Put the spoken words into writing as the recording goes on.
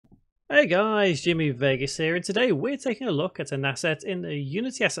Hey guys, Jimmy Vegas here, and today we're taking a look at an asset in the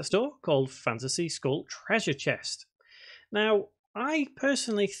Unity asset store called Fantasy Skull Treasure Chest. Now, I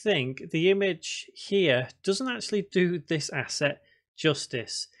personally think the image here doesn't actually do this asset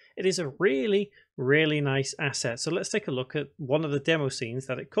justice. It is a really nice asset, so let's take a look at one of the demo scenes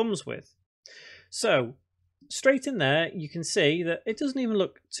that it comes with. So, straight in there, you can see that it doesn't even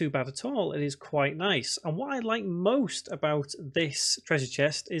look too bad at all. It is quite nice. And what I like most about this treasure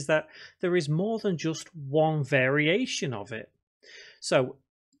chest is that there is more than just one variation of it. So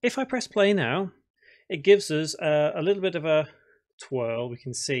if I press play now, it gives us a little bit of a twirl. We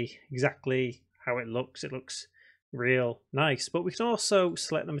can see exactly how it looks. It looks real nice, but we can also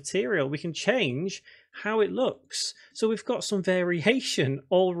select the material. We can change how it looks, so we've got some variation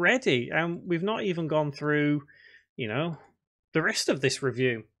already, and we've not even gone through the rest of this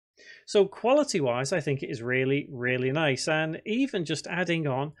review. So quality wise, I think it is really nice, and even just adding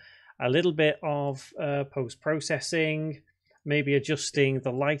on a little bit of post-processing, maybe adjusting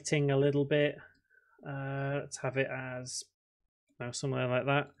the lighting a little bit. Let's have it as somewhere like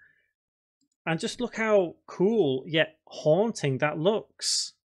that. And just look how cool yet haunting that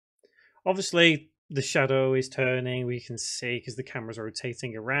looks. Obviously, the shadow is turning. We can see because the camera's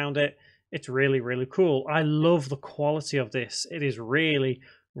rotating around it. It's really cool. I love the quality of this. It is really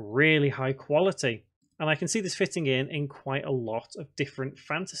high quality. And I can see this fitting in quite a lot of different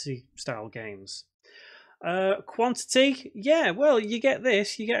fantasy style games. Quantity, yeah, well, you get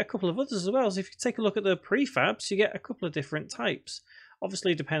this. You get a couple of others as well. So if you take a look at the prefabs, you get a couple of different types.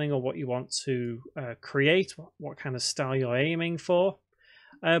 Obviously, depending on what you want to create, what kind of style you're aiming for.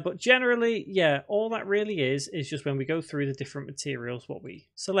 But generally, yeah, all that really is just when we go through the different materials, what we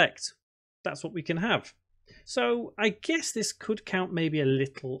select. That's what we can have. So I guess this could count maybe a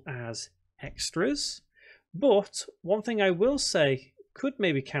little as extras. But one thing I will say could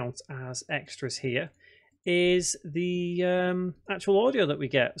maybe count as extras here is the actual audio that we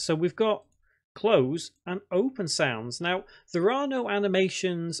get. So we've got close and open sounds. Now, there are no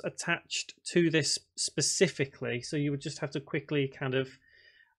animations attached to this specifically, so you would just have to quickly kind of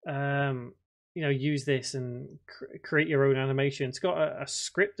use this and create your own animation. It's got a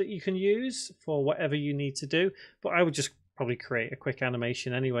script that you can use for whatever you need to do, but I would just probably create a quick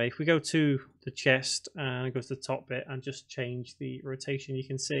animation anyway. If we go to the chest and go to the top bit and just change the rotation, you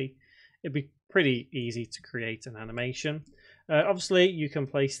can see it'd be pretty easy to create an animation. Obviously, you can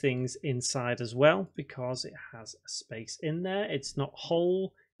place things inside as well because it has a space in there. It's not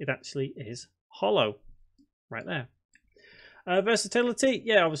whole, it actually is hollow right there. Versatility,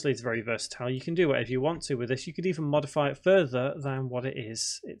 yeah, obviously it's very versatile. You can do whatever you want to with this. You could even modify it further than what it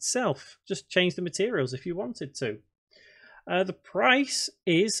is itself. Just change the materials if you wanted to. The price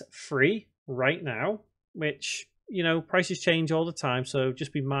is free right now, which, prices change all the time, so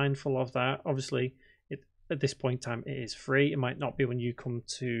just be mindful of that. Obviously, at this point in time, it is free. It might not be when you come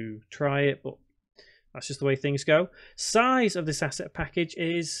to try it, but that's just the way things go. Size of this asset package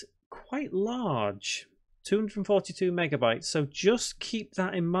is quite large, 242 megabytes. So just keep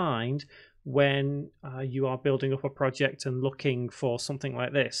that in mind when you are building up a project and looking for something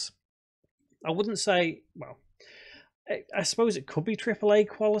like this. I wouldn't say, well, I suppose it could be AAA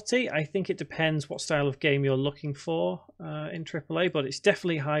quality. I think it depends what style of game you're looking for in AAA, but it's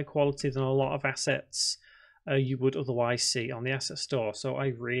definitely higher quality than a lot of assets you would otherwise see on the asset store. So I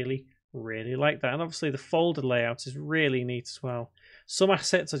really like that. And obviously the folder layout is really neat as well. Some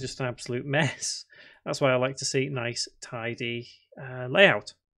assets are just an absolute mess. That's why I like to see nice, tidy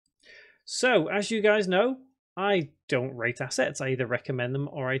layout. So as you guys know, I don't rate assets. I either recommend them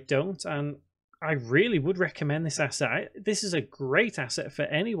or I don't. And I really would recommend this asset. This is a great asset for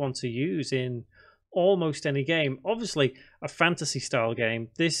anyone to use in almost any game. Obviously, a fantasy style game,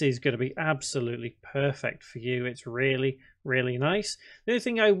 this is going to be absolutely perfect for you. It's really nice. The only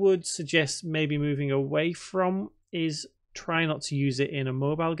thing I would suggest maybe moving away from is try not to use it in a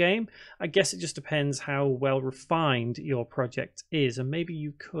mobile game. I guess it just depends how well refined your project is, and maybe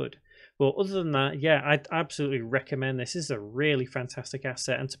you could. But other than that, yeah, I'd absolutely recommend this. This is a really fantastic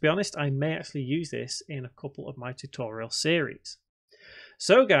asset, and to be honest, I may actually use this in a couple of my tutorial series.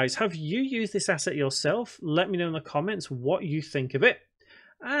 So guys, have you used this asset yourself? Let me know in the comments what you think of it.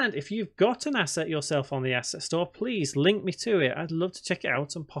 And if you've got an asset yourself on the asset store, please link me to it. I'd love to check it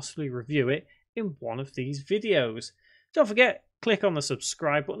out and possibly review it in one of these videos. Don't forget, click on the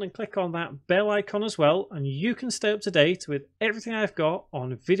subscribe button and click on that bell icon as well, and you can stay up to date with everything I've got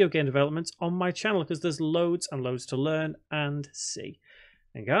on video game development on my channel, because there's loads and loads to learn and see.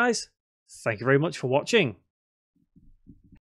 And guys, thank you very much for watching.